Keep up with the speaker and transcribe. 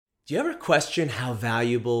Do you ever question how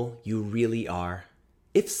valuable you really are?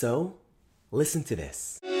 If so, listen to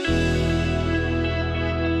this.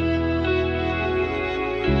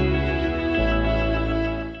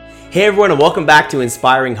 Hey everyone, and welcome back to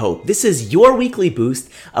Inspiring Hope. This is your weekly boost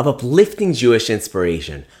of uplifting Jewish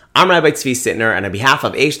inspiration. I'm Rabbi Tzvi Sittner, and on behalf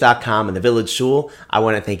of Aish.com and the Village Shul, I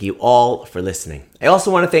want to thank you all for listening. I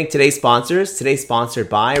also want to thank today's sponsors. Today's sponsored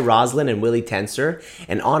by Roslyn and Willie Tenser,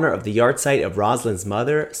 in honor of the yahrzeit of Roslyn's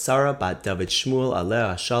mother, Sarah Bat David Shmuel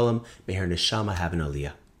Aleh Shalom. May her neshama have an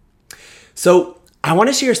aliyah. So, I want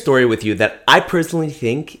to share a story with you that I personally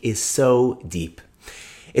think is so deep.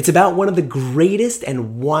 It's about one of the greatest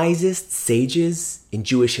and wisest sages in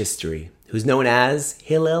Jewish history, who's known as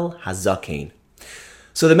Hillel HaZaken.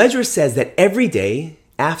 So the Medrash says that every day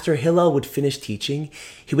after Hillel would finish teaching,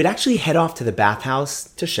 he would actually head off to the bathhouse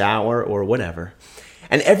to shower or whatever.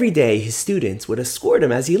 And every day his students would escort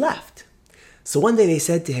him as he left. So one day they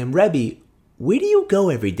said to him, "Rebbe, where do you go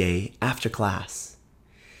every day after class?"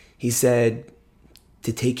 He said,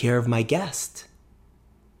 "To take care of my guest."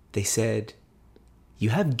 They said, "You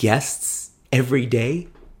have guests every day?"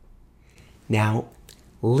 Now,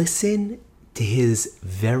 listen to his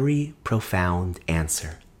very profound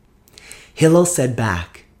answer. Hillel said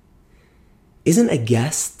back, "Isn't a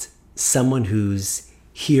guest someone who's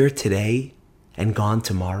here today and gone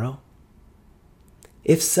tomorrow?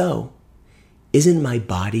 If so, isn't my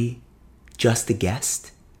body just a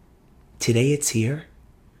guest? Today it's here,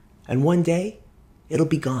 and one day it'll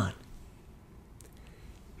be gone."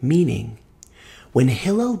 Meaning, when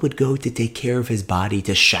Hillel would go to take care of his body,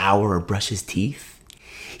 to shower or brush his teeth,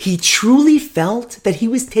 he truly felt that he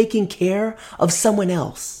was taking care of someone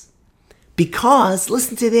else. Because,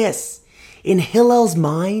 listen to this, in Hillel's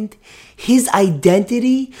mind, his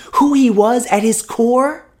identity, who he was at his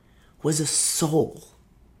core, was a soul.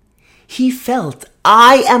 He felt,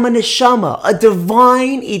 I am a neshama, a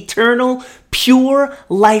divine, eternal, pure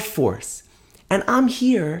life force. And I'm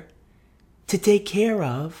here to take care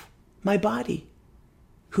of my body,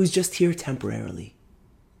 who's just here temporarily.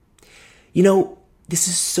 You know, this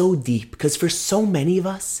is so deep because for so many of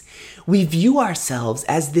us, we view ourselves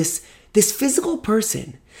as this physical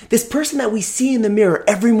person, this person that we see in the mirror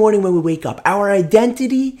every morning when we wake up. Our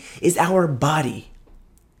identity is our body.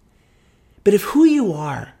 But if who you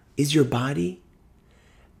are is your body,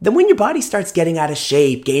 then when your body starts getting out of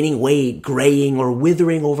shape, gaining weight, graying, or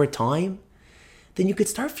withering over time, then you could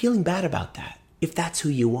start feeling bad about that if that's who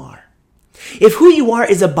you are. If who you are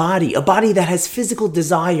is a body that has physical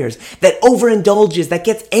desires, that overindulges, that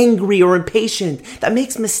gets angry or impatient, that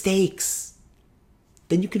makes mistakes,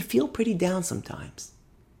 then you can feel pretty down sometimes.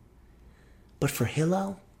 But for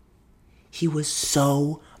Hillel, he was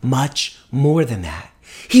so much more than that.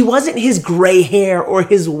 He wasn't his gray hair or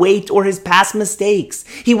his weight or his past mistakes.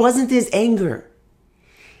 He wasn't his anger.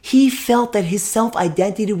 He felt that his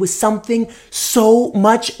self-identity was something so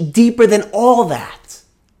much deeper than all that.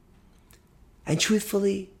 And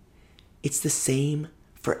truthfully, it's the same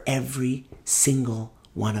for every single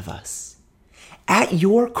one of us. At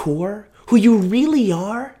your core, who you really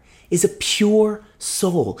are is a pure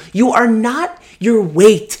soul. You are not your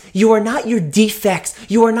weight. You are not your defects.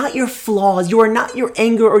 You are not your flaws. You are not your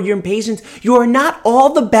anger or your impatience. You are not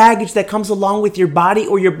all the baggage that comes along with your body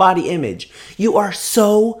or your body image. You are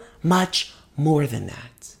so much more than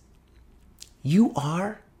that. You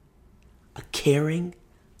are a caring,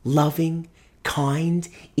 loving, kind,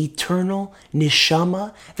 eternal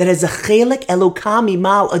neshama that has a chelek Elokah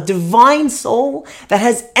mimal, a divine soul that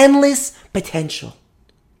has endless potential.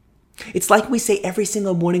 It's like we say every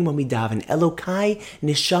single morning when we daven, Elokai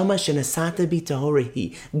neshama shenasata bi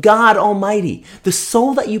tahorehi. God Almighty, the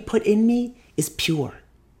soul that you put in me is pure.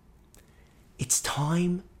 It's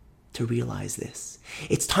time to realize this.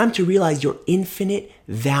 It's time to realize your infinite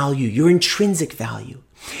value, your intrinsic value.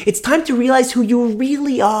 It's time to realize who you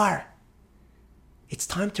really are. It's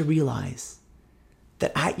time to realize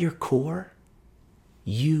that at your core,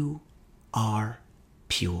 you are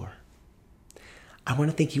pure. I want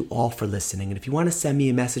to thank you all for listening. And if you want to send me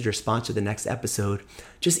a message or sponsor the next episode,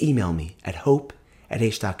 just email me at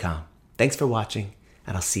hope@aish.com. Thanks for watching,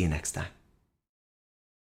 and I'll see you next time.